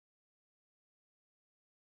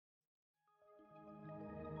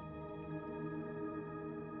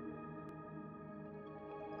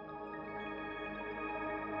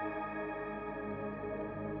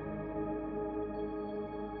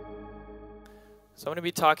So I'm going to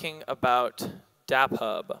be talking about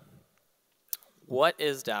DappHub. What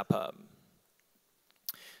is DappHub?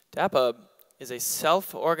 DappHub is a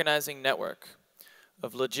self-organizing network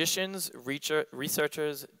of logicians,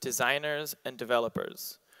 researchers, designers, and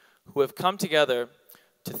developers who have come together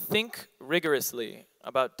to think rigorously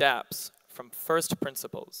about dApps from first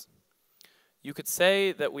principles. You could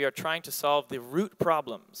say that we are trying to solve the root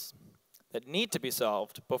problems that need to be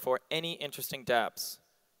solved before any interesting dApps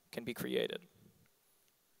can be created.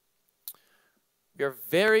 We are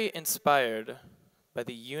very inspired by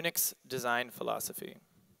the Unix design philosophy.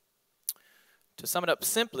 To sum it up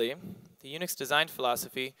simply, the Unix design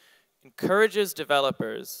philosophy encourages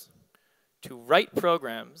developers to write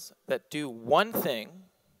programs that do one thing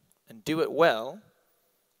and do it well,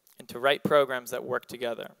 and to write programs that work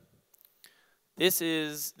together.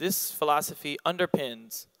 This philosophy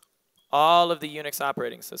underpins all of the Unix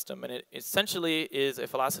operating system, and it essentially is a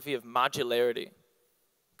philosophy of modularity,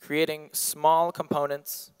 creating small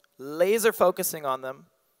components, laser focusing on them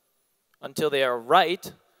until they are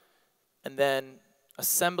right, and then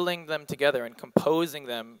assembling them together and composing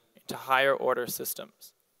them into higher order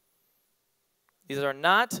systems. These are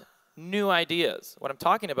not new ideas. What I'm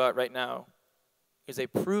talking about right now is a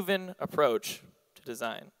proven approach to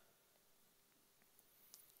design.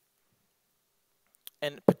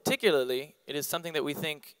 And particularly, it is something that we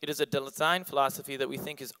think, it is a design philosophy that we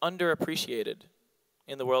think is underappreciated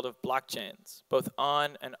in the world of blockchains, both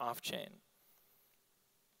on and off chain.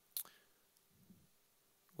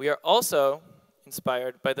 We are also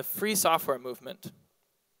inspired by the free software movement.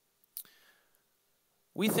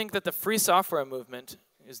 We think that the free software movement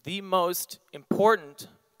is the most important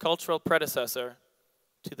cultural predecessor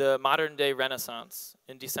to the modern day renaissance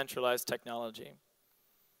in decentralized technology.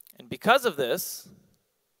 And because of this,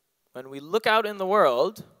 when we look out in the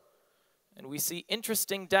world and we see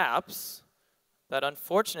interesting dApps that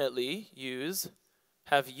unfortunately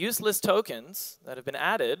have useless tokens that have been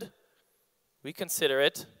added, we consider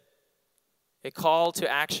it a call to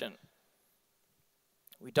action.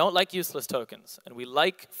 We don't like useless tokens, and we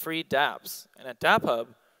like free dApps. And at DappHub,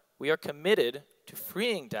 we are committed to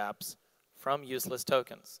freeing dApps from useless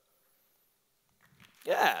tokens.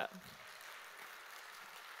 Yeah.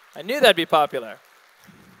 I knew that'd be popular.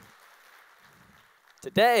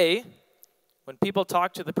 Today, when people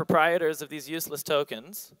talk to the proprietors of these useless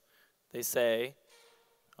tokens, they say,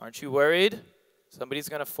 aren't you worried somebody's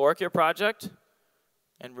going to fork your project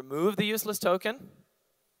and remove the useless token?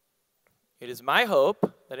 It is my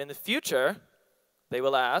hope that in the future, they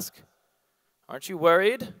will ask, aren't you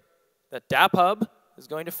worried that DappHub is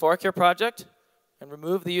going to fork your project and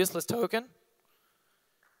remove the useless token?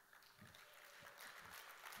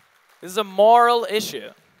 This is a moral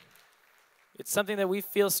issue. It's something that we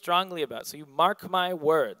feel strongly about. So you mark my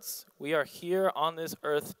words. We are here on this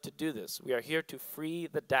earth to do this. We are here to free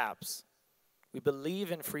the dApps. We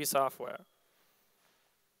believe in free software.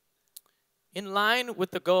 In line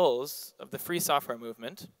with the goals of the free software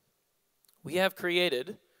movement, we have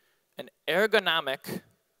created an ergonomic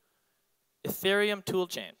Ethereum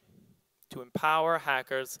toolchain to empower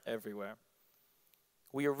hackers everywhere.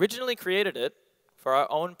 We originally created it for our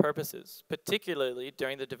own purposes, particularly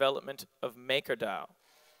during the development of MakerDAO,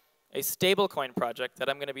 a stablecoin project that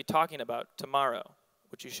I'm going to be talking about tomorrow,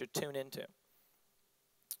 which you should tune into.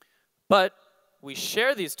 But we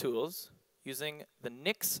share these tools using the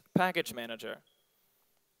Nix package manager.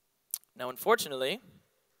 Now, unfortunately,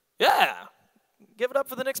 yeah, give it up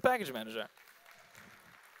for the Nix package manager.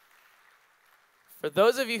 For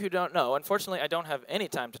those of you who don't know, unfortunately, I don't have any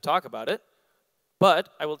time to talk about it, but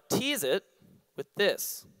I will tease it with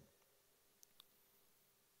this.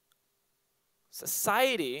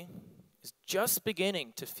 Society is just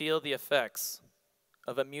beginning to feel the effects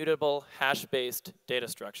of immutable hash-based data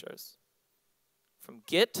structures. From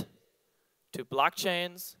Git to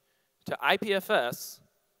blockchains to IPFS,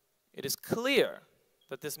 it is clear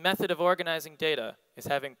that this method of organizing data is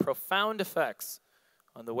having profound effects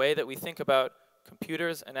on the way that we think about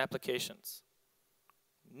computers and applications.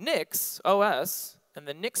 Nix OS and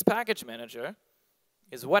the Nix package manager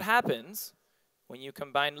is what happens when you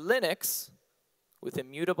combine Linux with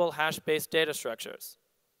immutable hash-based data structures.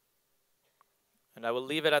 And I will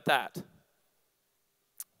leave it at that.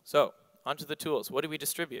 So, onto the tools. What do we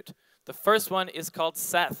distribute? The first one is called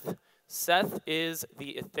Seth. Seth is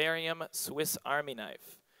the Ethereum Swiss Army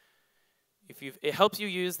knife. It helps you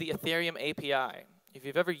use the Ethereum API. If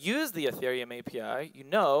you've ever used the Ethereum API, you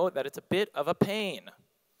know that it's a bit of a pain.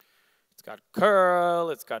 It's got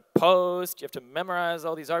curl, it's got post, you have to memorize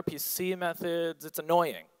all these RPC methods, it's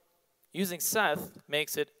annoying. Using Seth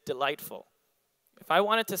makes it delightful. if I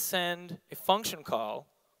wanted to send a function call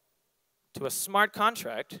to a smart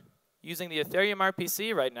contract using the Ethereum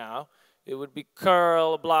RPC right now, it would be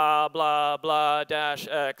curl blah, blah, blah, dash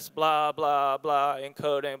x, blah, blah, blah,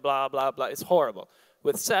 encoding, blah, blah, blah. It's horrible.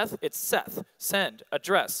 With Seth, it's Seth, send,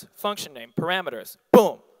 address, function name, parameters,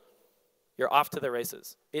 boom. You're off to the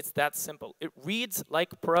races. It's that simple. It reads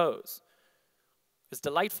like prose. It's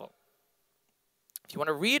delightful. If you want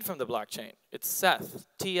to read from the blockchain, it's Seth,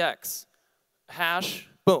 TX, hash,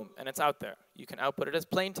 boom, and it's out there. You can output it as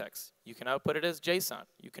plain text. You can output it as JSON.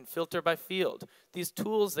 You can filter by field. These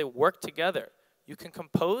tools, they work together. You can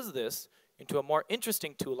compose this into a more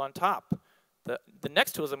interesting tool on top. The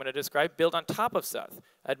next tools I'm going to describe build on top of Seth.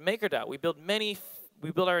 At MakerDAO, we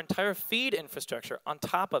build our entire feed infrastructure on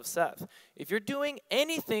top of Seth. If you're doing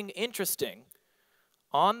anything interesting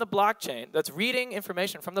on the blockchain that's reading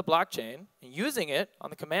information from the blockchain and using it on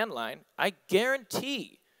the command line, I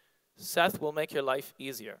guarantee Seth will make your life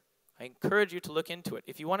easier. I encourage you to look into it.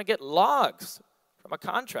 If you want to get logs from a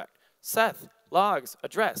contract, Seth, logs,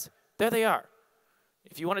 address, there they are.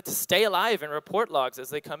 If you wanted to stay alive and report logs as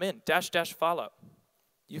they come in, -- follow.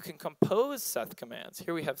 You can compose Seth commands.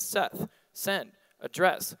 Here we have Seth, send,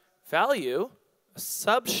 address, value, a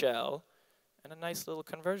subshell, and a nice little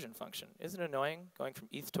conversion function. Isn't it annoying going from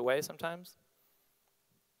ETH to WEI sometimes?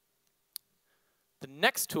 The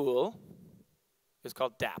next tool is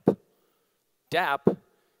called Dapp. Dapp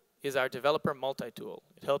is our developer multi-tool.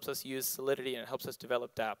 It helps us use Solidity and it helps us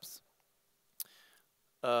develop dApps.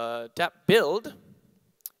 Dapp build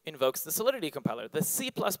invokes the Solidity compiler, the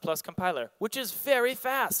C++ compiler, which is very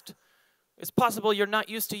fast. It's possible you're not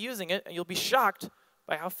used to using it and you'll be shocked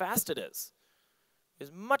by how fast it is.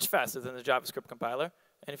 It's much faster than the JavaScript compiler.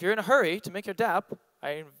 And if you're in a hurry to make your dApp,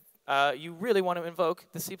 you really want to invoke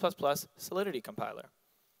the C++ Solidity compiler.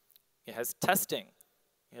 It has testing.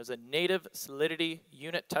 It has a native Solidity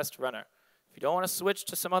unit test runner. If you don't want to switch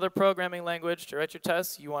to some other programming language to write your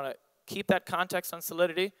tests, you want to keep that context on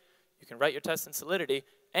Solidity, you can write your tests in Solidity,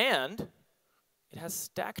 and it has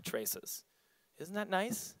stack traces. Isn't that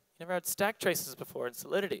nice? You never had stack traces before in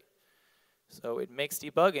Solidity. So it makes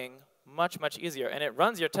debugging much, much easier, and it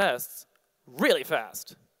runs your tests really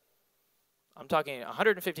fast. I'm talking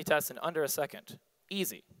 150 tests in under a second.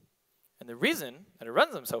 Easy. And the reason that it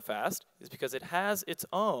runs them so fast is because it has its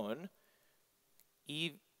own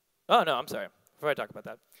oh, no, I'm sorry. Before I talk about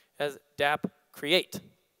that, it has Dapp Create.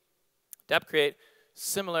 Dapp Create,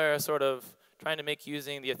 similar sort of trying to make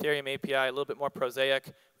using the Ethereum API a little bit more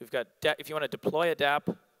prosaic. We've got, if you want to deploy a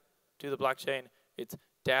Dapp to the blockchain, it's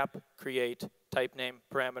Dapp Create, type name,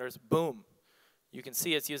 parameters, boom. You can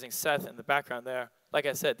see it's using Seth in the background there. Like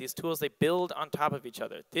I said, these tools, they build on top of each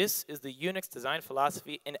other. This is the Unix design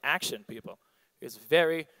philosophy in action, people. It's a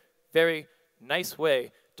very, very nice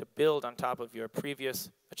way to build on top of your previous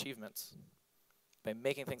achievements by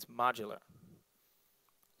making things modular.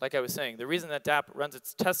 Like I was saying, the reason that Dapp runs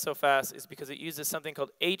its tests so fast is because it uses something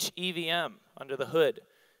called HEVM under the hood,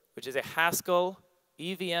 which is a Haskell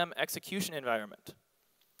EVM execution environment.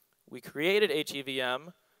 We created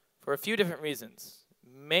HEVM for a few different reasons,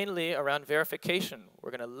 mainly around verification.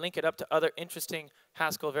 We're going to link it up to other interesting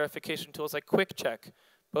Haskell verification tools like QuickCheck.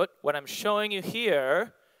 But what I'm showing you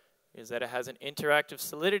here is that it has an interactive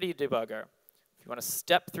Solidity debugger. If you want to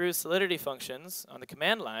step through Solidity functions on the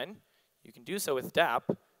command line, you can do so with Dapp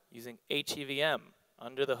using HEVM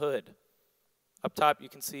under the hood. Up top, you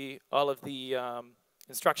can see all of the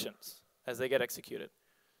instructions as they get executed.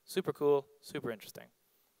 Super cool, super interesting.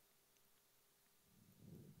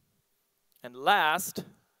 And last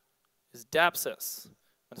is DappSys. I'm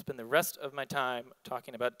going to spend the rest of my time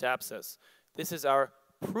talking about DappSys. This is our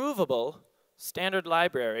provable standard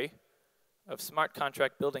library of smart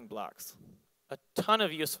contract building blocks. A ton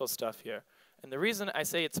of useful stuff here. And the reason I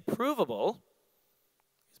say it's provable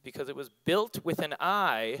is because it was built with an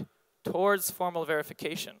eye towards formal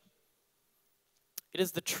verification. It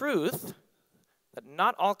is the truth that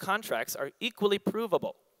not all contracts are equally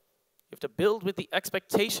provable. You have to build with the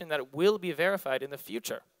expectation that it will be verified in the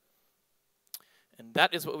future. And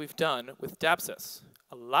that is what we've done with DappSys.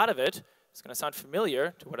 A lot of it is going to sound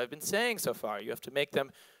familiar to what I've been saying so far. You have to make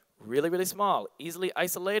them really, really small, easily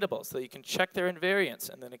isolatable, so that you can check their invariants,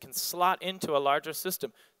 and then it can slot into a larger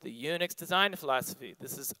system. The Unix design philosophy.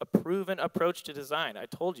 This is a proven approach to design. I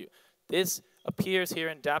told you. This appears here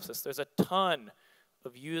in DappSys. There's a ton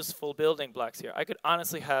of useful building blocks here. I could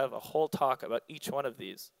honestly have a whole talk about each one of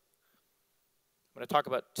these. I'm going to talk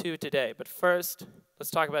about two today, but first,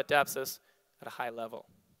 let's talk about DappSys at a high level.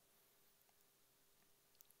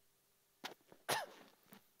 At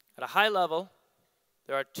a high level,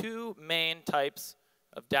 there are two main types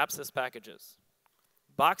of DappSys packages.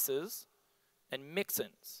 boxes and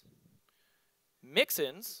mix-ins.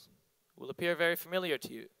 Mix-ins will appear very familiar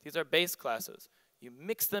to you. These are base classes. You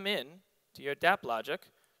mix them in to your Dapp logic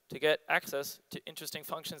to get access to interesting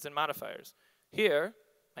functions and modifiers. Here,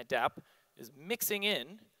 my Dapp is mixing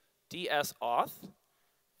in dsAuth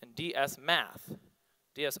and dsMath.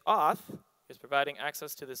 dsAuth is providing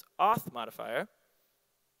access to this auth modifier,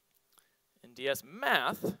 and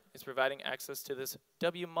dsMath is providing access to this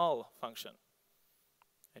wmul function.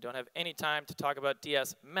 I don't have any time to talk about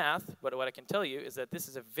dsMath, but what I can tell you is that this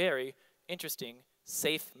is a very interesting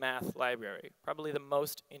safe math library, probably the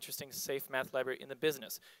most interesting safe math library in the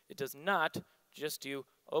business. It does not just do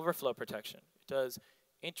overflow protection. It does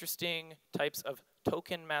interesting types of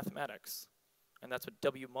token mathematics, and that's what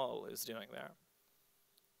wmul is doing there.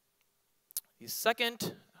 The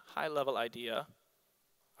second high-level idea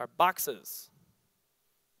are boxes.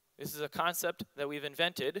 This is a concept that we've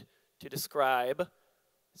invented to describe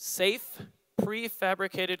safe,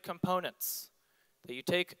 prefabricated components that you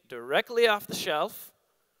take directly off the shelf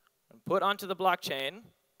and put onto the blockchain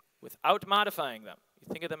without modifying them. You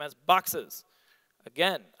think of them as boxes.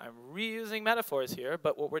 Again, I'm reusing metaphors here,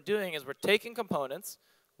 but what we're doing is we're taking components,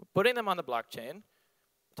 we're putting them on the blockchain,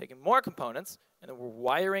 taking more components, and then we're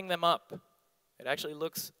wiring them up. It actually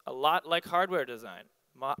looks a lot like hardware design.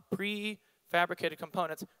 Prefabricated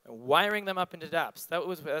components and wiring them up into dApps.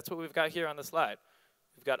 That's what we've got here on the slide.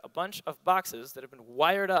 We've got a bunch of boxes that have been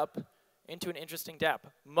wired up into an interesting Dapp.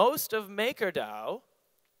 Most of MakerDAO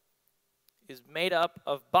is made up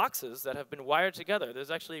of boxes that have been wired together.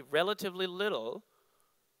 There's actually relatively little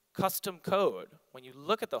custom code when you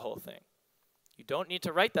look at the whole thing. You don't need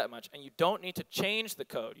to write that much, and you don't need to change the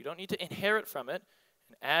code. You don't need to inherit from it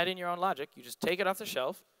and add in your own logic. You just take it off the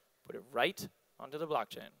shelf, put it right onto the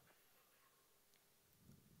blockchain.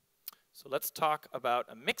 So let's talk about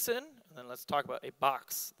a mix-in, and then let's talk about a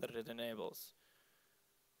box that it enables.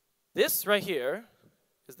 This right here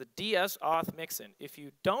is the dsAuth mix-in. If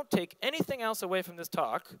you don't take anything else away from this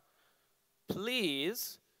talk,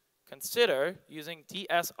 please consider using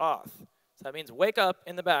dsAuth. So that means wake up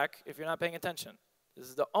in the back if you're not paying attention. This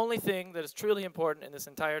is the only thing that is truly important in this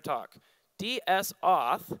entire talk.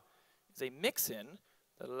 dsAuth is a mix-in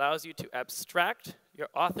that allows you to abstract your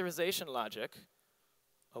authorization logic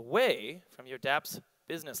away from your Dapp's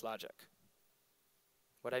business logic.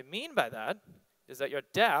 What I mean by that is that your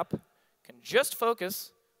Dapp can just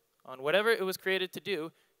focus on whatever it was created to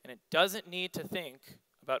do, and it doesn't need to think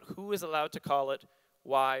about who is allowed to call it,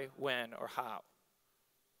 why, when, or how.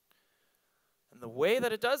 And the way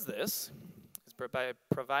that it does this is by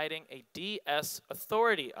providing a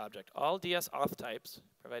dsAuthority object. All dsAuth types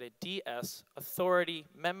provide a dsAuthority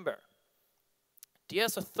member.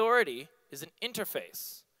 dsAuthority is an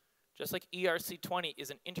interface, just like ERC20 is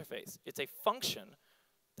an interface. It's a function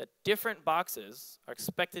that different boxes are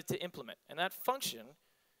expected to implement, and that function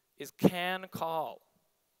is can-call.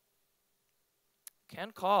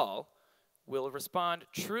 Can-call will respond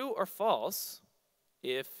true or false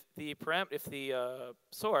if the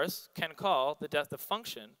source can call the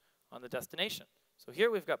function on the destination. So here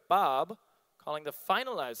we've got Bob calling the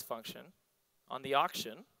finalize function on the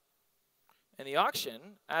auction, and the auction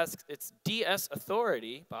asks its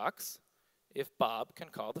dsAuthority box if Bob can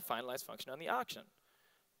call the finalize function on the auction.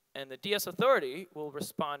 And the dsAuthority will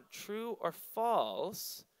respond true or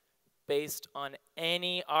false based on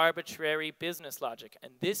any arbitrary business logic.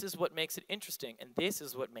 And this is what makes it interesting, and this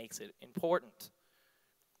is what makes it important.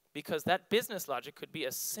 Because that business logic could be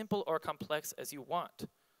as simple or complex as you want.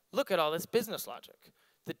 Look at all this business logic.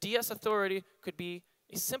 The dsAuthority could be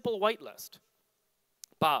a simple whitelist.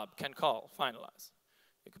 Bob can call, finalize.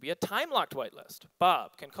 It could be a time-locked whitelist.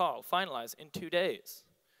 Bob can call, finalize in 2 days.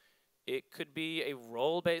 It could be a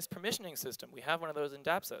role-based permissioning system. We have one of those in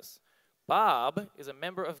DappSys. Bob is a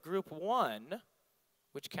member of group 1,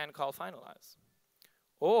 which can call, finalize.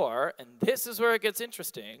 Or, and this is where it gets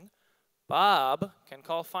interesting, Bob can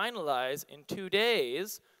call, finalize in 2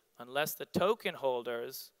 days unless the token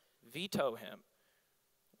holders veto him.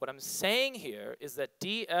 What I'm saying here is that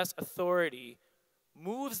dsAuthority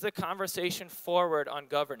moves the conversation forward on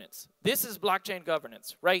governance. This is blockchain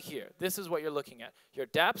governance right here. This is what you're looking at. Your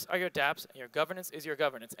dApps are your dApps, and your governance is your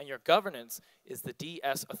governance. And your governance is the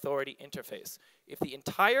dsAuthority interface. If the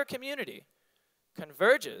entire community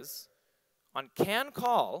converges on can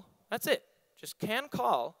call, that's it. Just can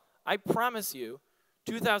call, I promise you,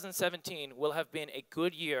 2017 will have been a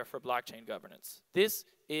good year for blockchain governance. This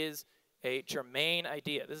is a germane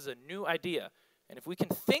idea. This is a new idea. And if we can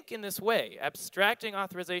think in this way, abstracting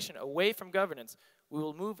authorization away from governance, we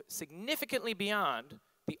will move significantly beyond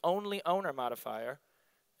the only owner modifier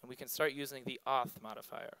and we can start using the auth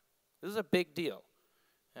modifier. This is a big deal.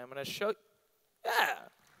 And I'm going to show, yeah,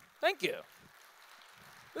 thank you.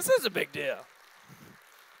 This is a big deal.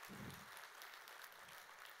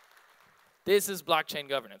 This is blockchain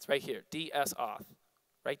governance right here, DS auth.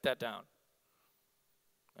 Write that down.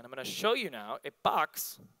 And I'm going to show you now a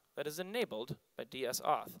box that is enabled by DS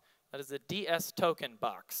auth. That is the DS token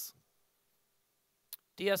box.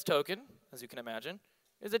 DS token, as you can imagine,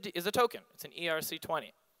 is a token. It's an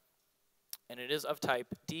ERC20. And it is of type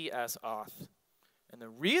DS auth. And the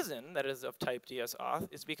reason that it is of type DS auth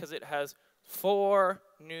is because it has 4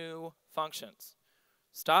 new functions.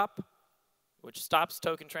 Stop, which stops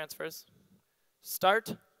token transfers.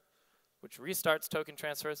 Start, which restarts token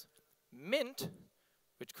transfers. Mint,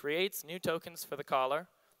 which creates new tokens for the caller.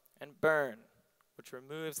 And burn, which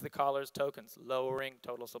removes the caller's tokens, lowering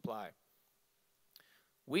total supply.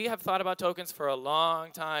 We have thought about tokens for a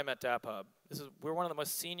long time at DappHub. We're one of the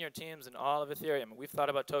most senior teams in all of Ethereum. And we've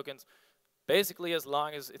thought about tokens basically as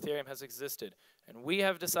long as Ethereum has existed. And we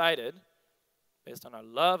have decided, based on our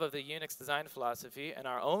love of the Unix design philosophy and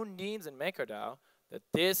our own needs in MakerDAO, that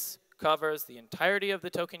this covers the entirety of the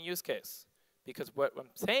token use case. Because what I'm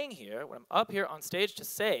saying here, what I'm up here on stage to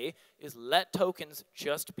say, is let tokens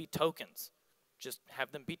just be tokens. Just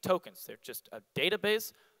have them be tokens. They're just a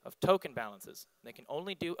database of token balances. They can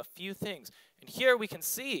only do a few things. And here we can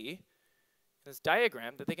see in this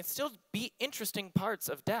diagram that they can still be interesting parts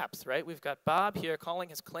of dApps, right? We've got Bob here calling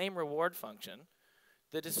his claim reward function.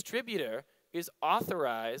 The distributor is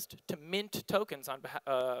authorized to mint tokens on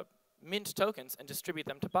mint tokens and distribute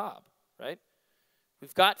them to Bob, right?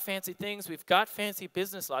 We've got fancy things, we've got fancy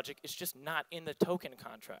business logic, it's just not in the token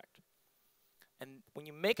contract. And when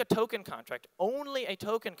you make a token contract, only a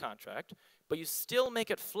token contract, but you still make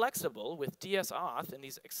it flexible with DS auth and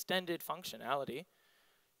these extended functionality,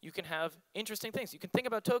 you can have interesting things. You can think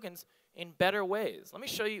about tokens in better ways. Let me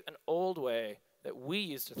show you an old way that we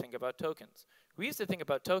used to think about tokens. We used to think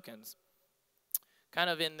about tokens kind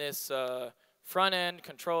of in this front-end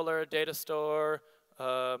controller, data store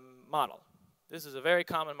model. This is a very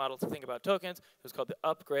common model to think about tokens. It was called the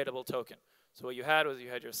upgradable token. So what you had was you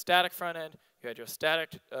had your static front end, you had your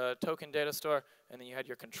static token data store, and then you had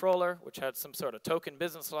your controller, which had some sort of token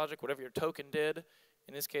business logic, whatever your token did.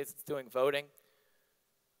 In this case, it's doing voting.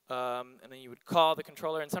 And then you would call the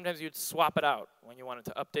controller, and sometimes you'd swap it out when you wanted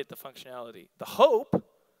to update the functionality. The hope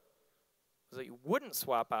was that you wouldn't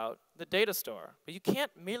swap out the data store. But you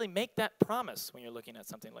can't merely make that promise when you're looking at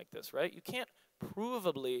something like this, right? You can't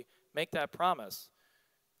provably make that promise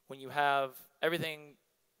when you have everything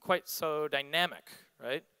quite so dynamic,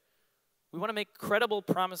 right? We want to make credible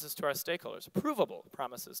promises to our stakeholders, provable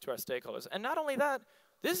promises to our stakeholders. And not only that,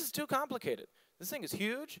 this is too complicated. This thing is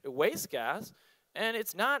huge, it wastes gas, and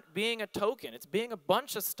it's not being a token, it's being a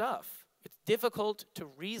bunch of stuff. It's difficult to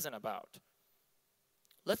reason about.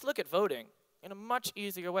 Let's look at voting in a much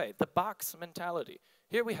easier way, the box mentality.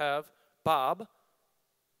 Here we have Bob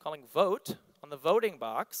calling vote on the voting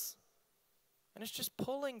box, and it's just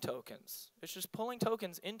pulling tokens. It's just pulling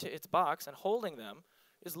tokens into its box and holding them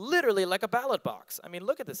is literally like a ballot box. I mean,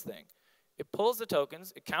 look at this thing. It pulls the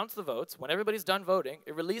tokens, it counts the votes. When everybody's done voting,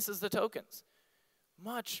 it releases the tokens.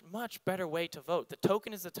 Much, much better way to vote. The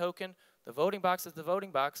token is the token, the voting box is the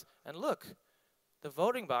voting box, and look, the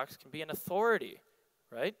voting box can be an authority,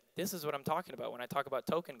 right? This is what I'm talking about when I talk about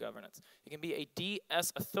token governance. It can be a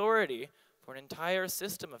DS authority for an entire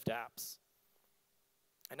system of dApps.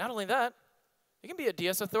 And not only that, it can be a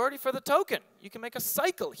DS authority for the token. You can make a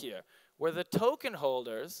cycle here where the token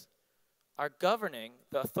holders are governing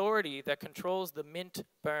the authority that controls the mint,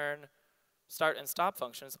 burn, start, and stop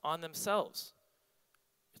functions on themselves.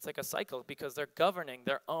 It's like a cycle because they're governing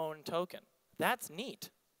their own token. That's neat.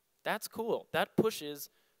 That's cool. That pushes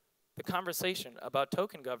the conversation about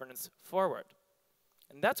token governance forward.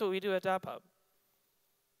 And that's what we do at DappHub.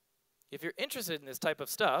 If you're interested in this type of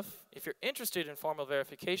stuff, if you're interested in formal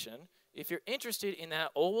verification, if you're interested in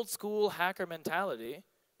that old school hacker mentality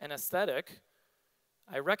and aesthetic,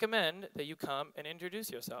 I recommend that you come and introduce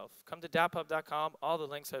yourself. Come to DappHub.com. All the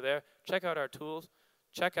links are there. Check out our tools.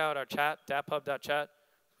 Check out our chat, DappHub.chat.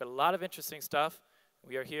 We've got a lot of interesting stuff.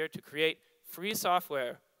 We are here to create free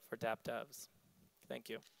software for Dapp devs. Thank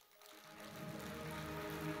you.